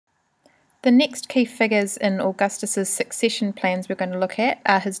The next key figures in Augustus's succession plans we're going to look at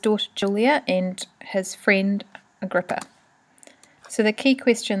are his daughter Julia and his friend Agrippa. So the key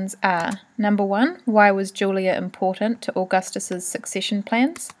questions are, number 1, why was Julia important to Augustus's succession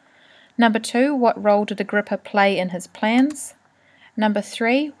plans? Number 2, what role did Agrippa play in his plans? Number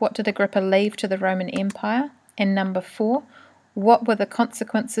 3, what did Agrippa leave to the Roman Empire? And number 4, what were the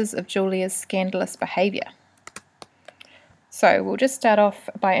consequences of Julia's scandalous behaviour? So we'll just start off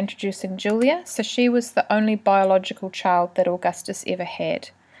by introducing Julia. So she was the only biological child that Augustus ever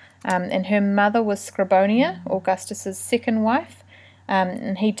had. And her mother was Scribonia, Augustus's second wife,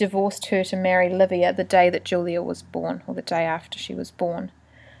 and he divorced her to marry Livia the day that Julia was born, or the day after she was born.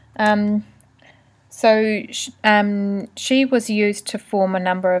 She was used to form a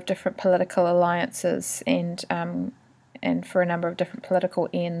number of different political alliances and for a number of different political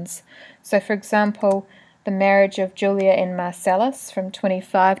ends. So, for example, the marriage of Julia and Marcellus from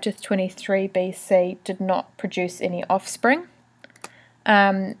 25 to 23 BC did not produce any offspring.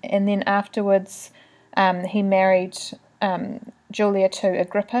 And then afterwards, he married Julia to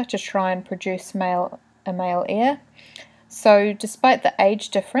Agrippa to try and produce a male heir. So despite the age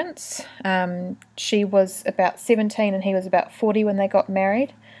difference, she was about 17 and he was about 40 when they got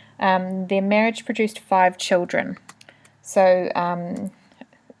married. Their marriage produced 5 children. So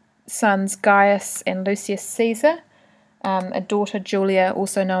sons Gaius and Lucius Caesar, a daughter Julia,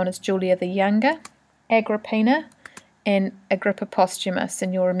 also known as Julia the Younger, Agrippina, and Agrippa Posthumus,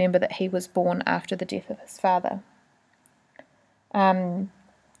 and you'll remember that he was born after the death of his father. The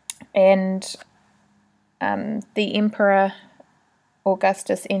Emperor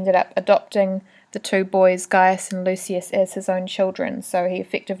Augustus ended up adopting the 2 boys, Gaius and Lucius, as his own children, so he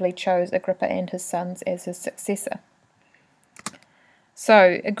effectively chose Agrippa and his sons as his successor.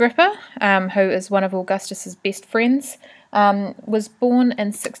 So Agrippa, who is one of Augustus's best friends, was born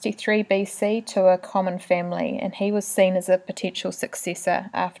in 63 BC to a common family, and he was seen as a potential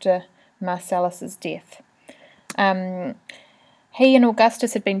successor after Marcellus's death. He and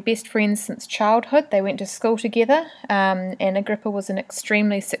Augustus had been best friends since childhood. They went to school together, and Agrippa was an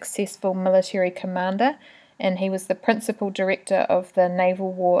extremely successful military commander, and he was the principal director of the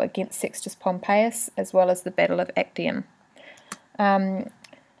naval war against Sextus Pompeius, as well as the Battle of Actium.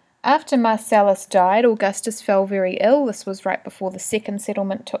 After Marcellus died, Augustus fell very ill. This was right before the second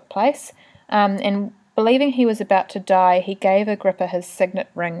settlement took place, and believing he was about to die, he gave Agrippa his signet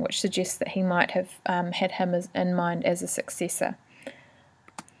ring, which suggests that he might have had him in mind as a successor.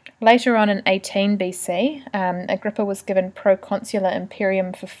 Later on in 18 BC, Agrippa was given proconsular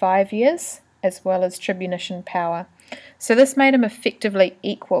imperium for 5 years, as well as tribunician power. So this made him effectively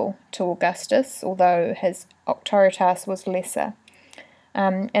equal to Augustus, although his auctoritas was lesser.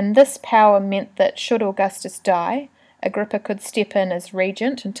 And this power meant that should Augustus die, Agrippa could step in as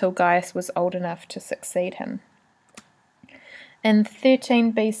regent until Gaius was old enough to succeed him. In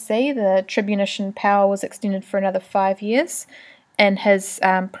 13 BC, the tribunician power was extended for another 5 years, and his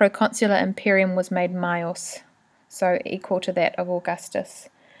proconsular imperium was made maios, so equal to that of Augustus.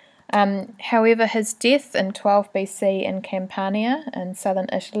 However, his death in 12 BC in Campania in southern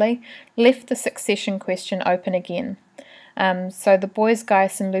Italy left the succession question open again. So the boys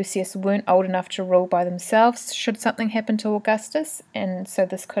Gaius and Lucius weren't old enough to rule by themselves should something happen to Augustus, and so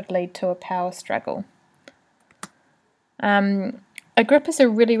this could lead to a power struggle. Agrippa's a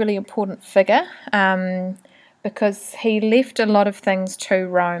really, really important figure because he left a lot of things to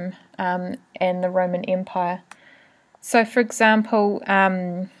Rome and the Roman Empire. So, for example,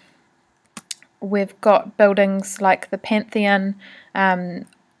 we've got buildings like the Pantheon,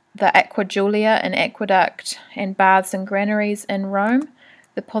 the Aqua Julia, an aqueduct, and baths and granaries in Rome,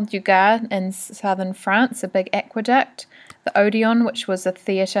 the Pont du Gard in southern France, a big aqueduct, the Odeon, which was a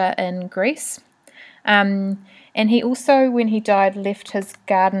theatre in Greece. And he also, when he died, left his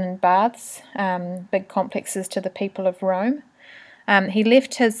garden and baths, big complexes, to the people of Rome. He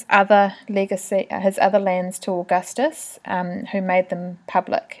left his other lands to Augustus, who made them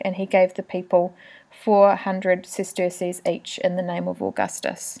public, and he gave the people 400 sesterces each in the name of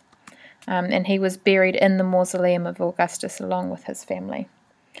Augustus. And he was buried in the mausoleum of Augustus along with his family.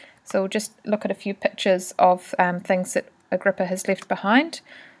 So we'll just look at a few pictures of things that Agrippa has left behind.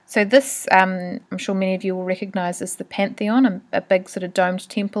 So this, I'm sure many of you will recognise as the Pantheon, a big sort of domed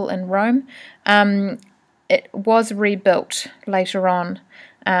temple in Rome. It was rebuilt later on,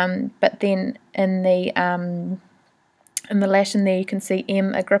 but then in the Latin there you can see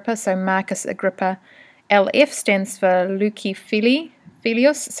M. Agrippa, so Marcus Agrippa. LF stands for Luci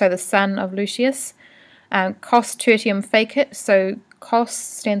Filius, so the son of Lucius. Cos tertium facit, so Cos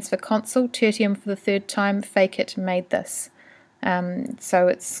stands for consul, tertium for the third time, facit made this. So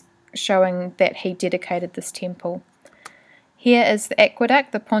it's showing that he dedicated this temple. Here is the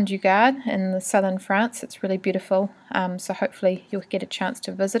aqueduct, the Pont du Gard, in the southern France. It's really beautiful, so hopefully you'll get a chance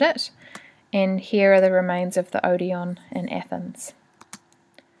to visit it. And here are the remains of the Odeon in Athens.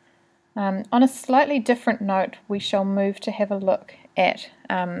 On a slightly different note, we shall move to have a look at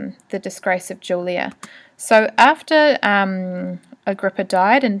the disgrace of Julia. So after Agrippa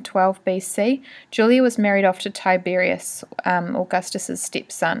died in 12 BC, Julia was married off to Tiberius, Augustus's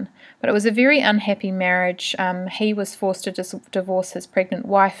stepson. But it was a very unhappy marriage. He was forced to divorce his pregnant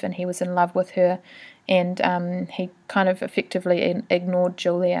wife, and he was in love with her, and he kind of effectively ignored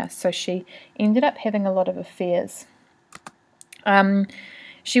Julia, so she ended up having a lot of affairs.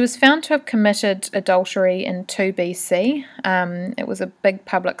 She was found to have committed adultery in 2 BC. It was a big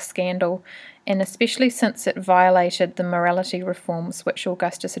public scandal, and especially since it violated the morality reforms which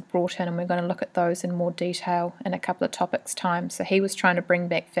Augustus had brought in, and we're going to look at those in more detail in a couple of topics' time. So he was trying to bring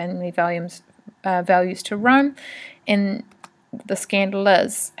back family values to Rome, and the scandal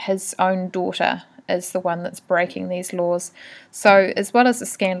is his own daughter is the one that's breaking these laws. So as well as the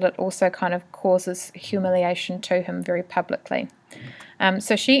scandal, it also kind of causes humiliation to him very publicly.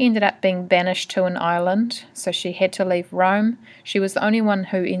 So she ended up being banished to an island, so she had to leave Rome. She was the only one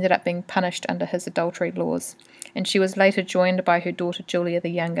who ended up being punished under his adultery laws, and she was later joined by her daughter Julia the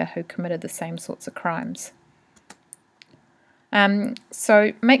Younger, who committed the same sorts of crimes.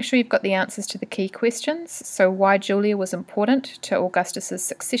 So make sure you've got the answers to the key questions. So why Julia was important to Augustus's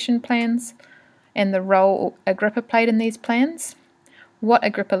succession plans, and the role Agrippa played in these plans, what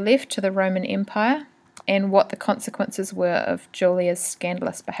Agrippa left to the Roman Empire, and what the consequences were of Julia's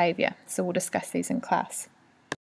scandalous behaviour. So we'll discuss these in class.